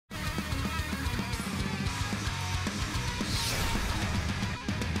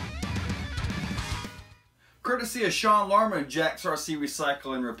Courtesy of Sean Larmond, Jack's RC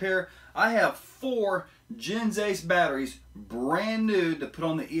Recycle and Repair, I have 4 Gens Ace batteries, brand new, to put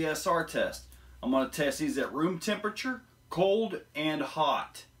on the ESR test. I'm going to test these at room temperature, cold, and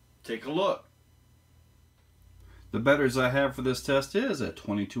hot. Take a look. The batteries I have for this test is a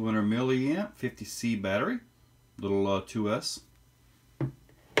 2200 milliamp 50C battery, little 2S.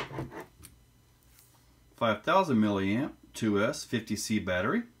 5000 milliamp 2S 50C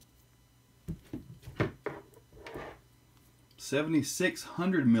battery.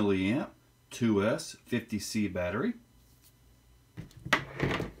 7600 milliamp 2S 50C battery.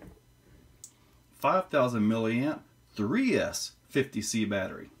 5000 milliamp 3S 50C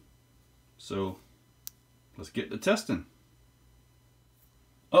battery. So let's get to testing.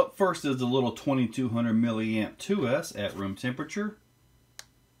 Up first is the little 2200 milliamp 2S at room temperature.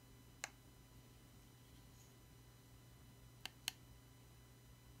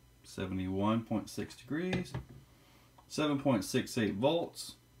 (71.6 degrees), 7.68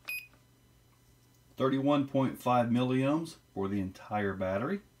 volts, 31.5 milliohms for the entire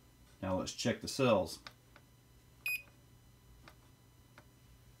battery. Now let's check the cells.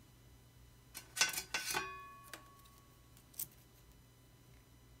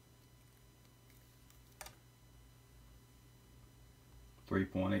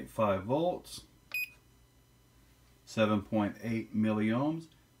 (3.85 volts), 7.8 milliohms,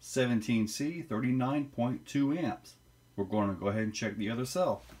 17C, 39.2 amps. We're going to go ahead and check the other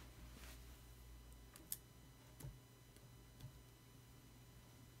cell.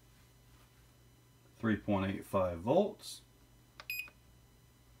 (3.85 volts),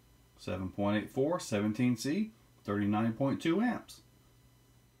 7.84, 17C, 39.2 amps.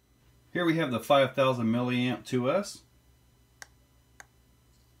 Here we have the 5000 milliamp 2S.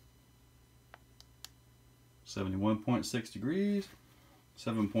 71.6 degrees,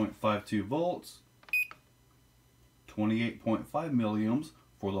 7.52 volts, 28.5 milliohms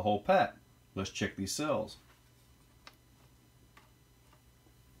for the whole pack. Let's check these cells.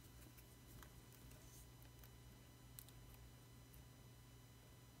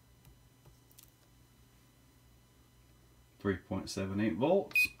 (3.78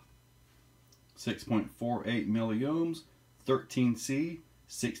 volts), 6.48 milliohms, 13C,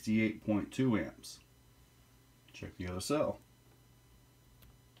 68.2 amps. Check the other cell.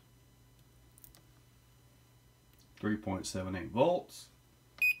 3.78 volts,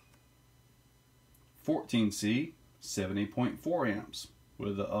 14C, 70.4 amps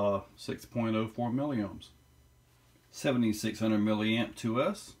with 6.04 milliohms. 7600 milliamp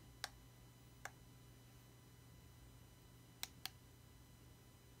 2S,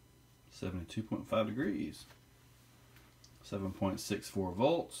 72.5 degrees, 7.64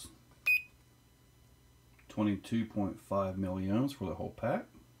 volts, 22.5 milliohms for the whole pack.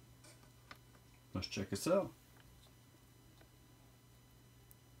 Let's check a cell.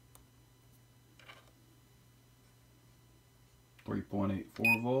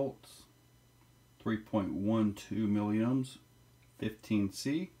 3.84 volts, 3.12 milliohms,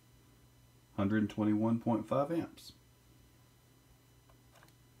 15C, 121.5 amps.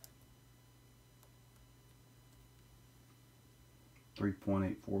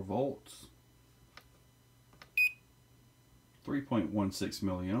 3.84 volts, 3.16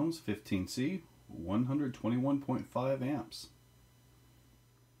 milliohms, 15C, 121.5 amps.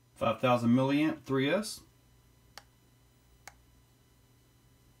 5000 milliamp 3S,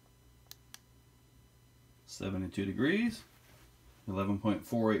 72 degrees,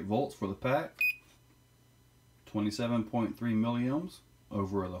 11.48 volts for the pack, 27.3 milliohms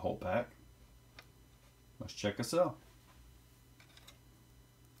over the whole pack. Let's check a cell.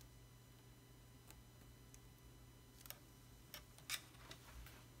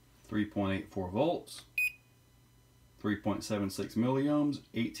 3.84 volts, 3.76 milliohms,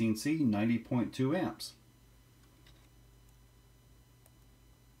 18C, 90.2 amps.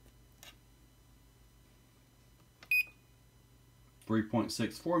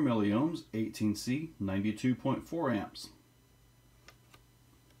 3.64 milliohms, 18C, 92.4 amps.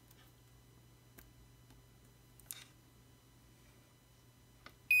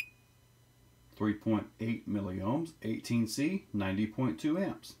 3.8 milliohms, 18C, 90.2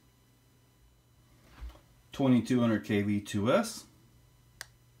 amps. 2200 kV 2S,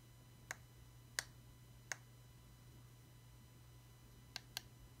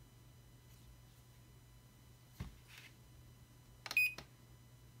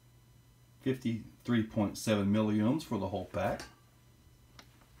 53.7 milliohms for the whole pack.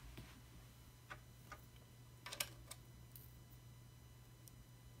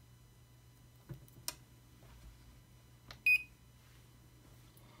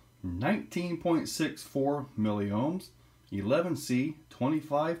 19.64 milliohms, 11C,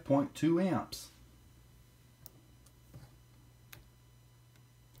 25.2 amps.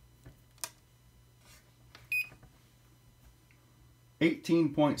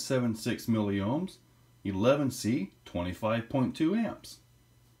 18.76 milliohms, 11C, 25.2 amps.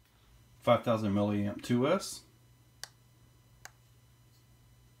 5000 milliamp 2S.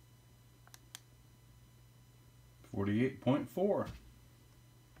 48.4.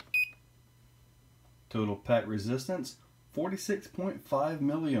 Total pack resistance 46.5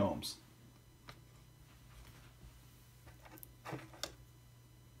 milliohms.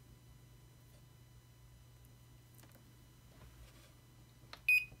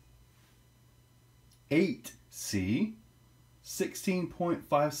 C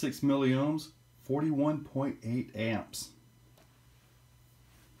 16.56 milliohms, 41.8 amps.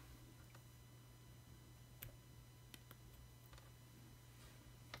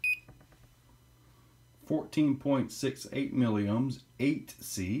 14.68 milliohms,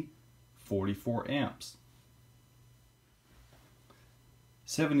 8C, 44 amps.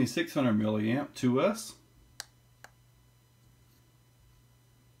 7600 milliamp 2S.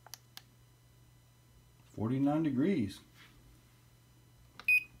 49 degrees.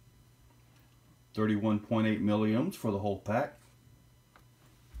 31.8 milliohms for the whole pack.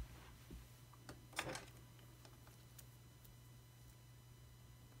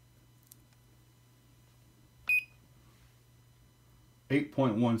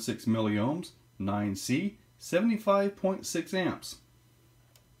 .16 milliohms, 9C, 75.6 amps.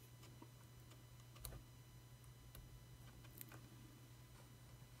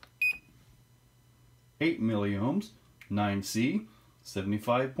 8 milliohms, 9C,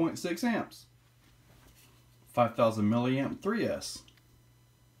 75.6 amps. 5000 milliamp 3S.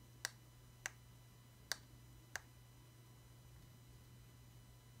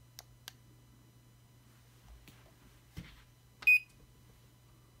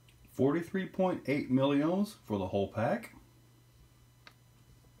 43.8 milliohms for the whole pack.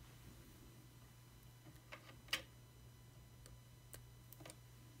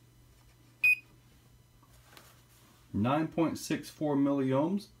 .64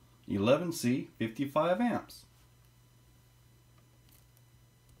 milliohms, 11C, 55 amps.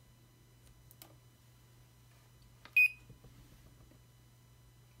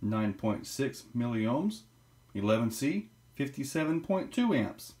 9.6 milliohms, 11C, 57.2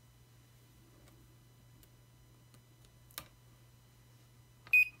 amps.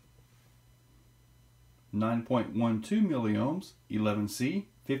 9.12 milliohms, 11C,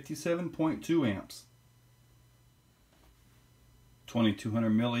 57.2 amps. 2200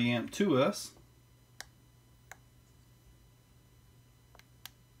 milliamp 2S.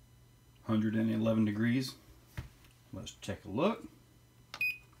 111 degrees. Let's check a look.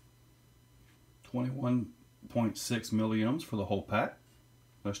 21.6 milliohms for the whole pack.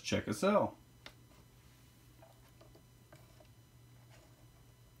 Let's check a cell.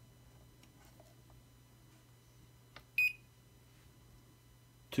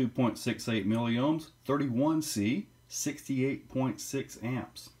 2.68 milliohms, 31C, 68.6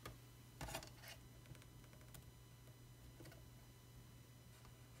 amps.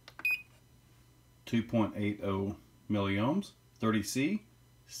 2.80 milliohms, 30C,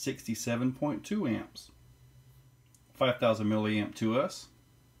 67.2 amps. 5000 milliamp 2S.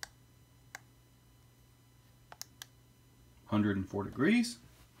 104 degrees.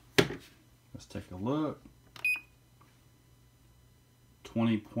 Let's take a look.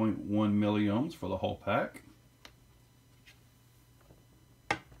 20.1 milliohms for the whole pack.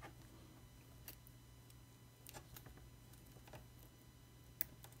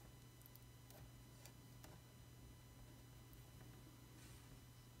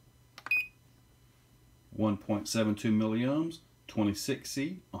 .72 milliohms,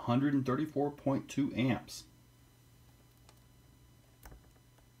 26C, 134.2 amps.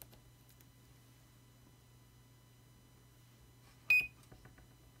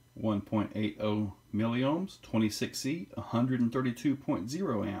 1.80 milliohms, 26C,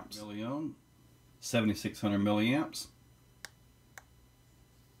 132.0 amps. Milliohm, 7600 milliamps.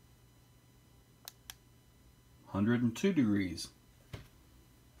 102 degrees.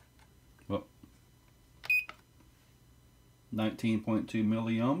 Well, 19.2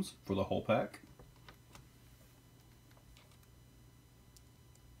 milliohms for the whole pack.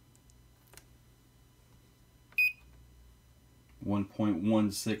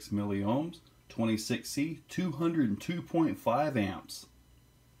 1.16 milliohms, 26C, 202.5 amps.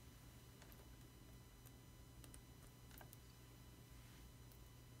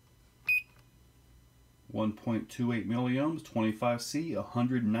 1.28 milliohms, 25C,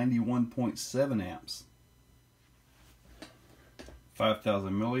 191.7 amps.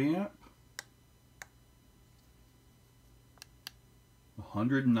 5,000 milliamp,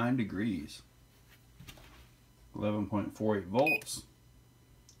 109 degrees. 11.48 volts,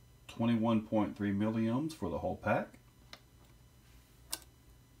 21.3 milliohms for the whole pack.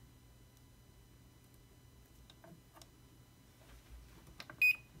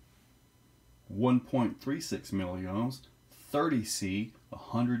 .36 milliohms, 30C,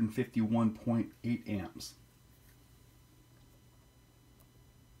 151.8 amps.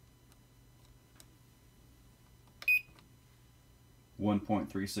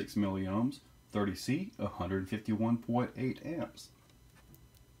 1.36 milliohms, 30C, 151.8 amps.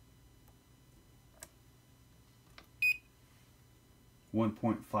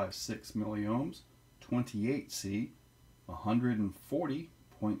 1.56 milliohms, 28C,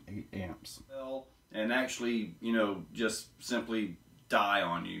 140.8 amps. And actually, you know, just simply die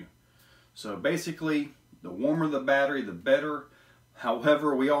on you. So basically, the warmer the battery, the better.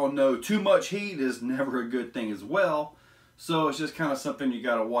 However, we all know too much heat is never a good thing as well. So it's just kind of something you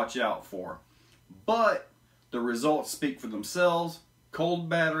got to watch out for. But the results speak for themselves. Cold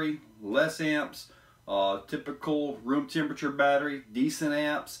battery, less amps. Typical room temperature battery, decent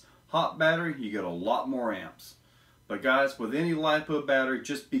amps. Hot battery, you get a lot more amps. But guys, with any LiPo battery,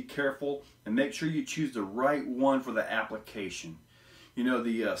 just be careful and make sure you choose the right one for the application. You know,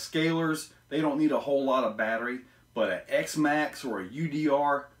 the scalers, they don't need a whole lot of battery, but an X-Max or a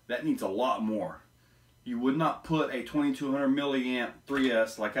UDR, that needs a lot more. You would not put a 2200 milliamp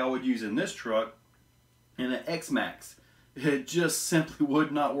 3S like I would use in this truck in an X-Max. It just simply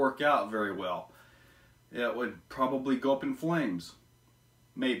would not work out very well. It would probably go up in flames.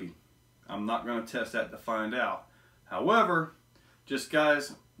 Maybe. I'm not going to test that to find out. However, just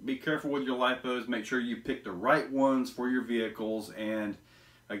guys, be careful with your LiPos. Make sure you pick the right ones for your vehicles. And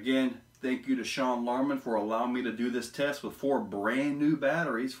again, thank you to Sean Larmond for allowing me to do this test with 4 brand new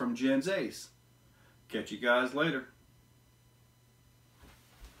batteries from Ace. Catch you guys later.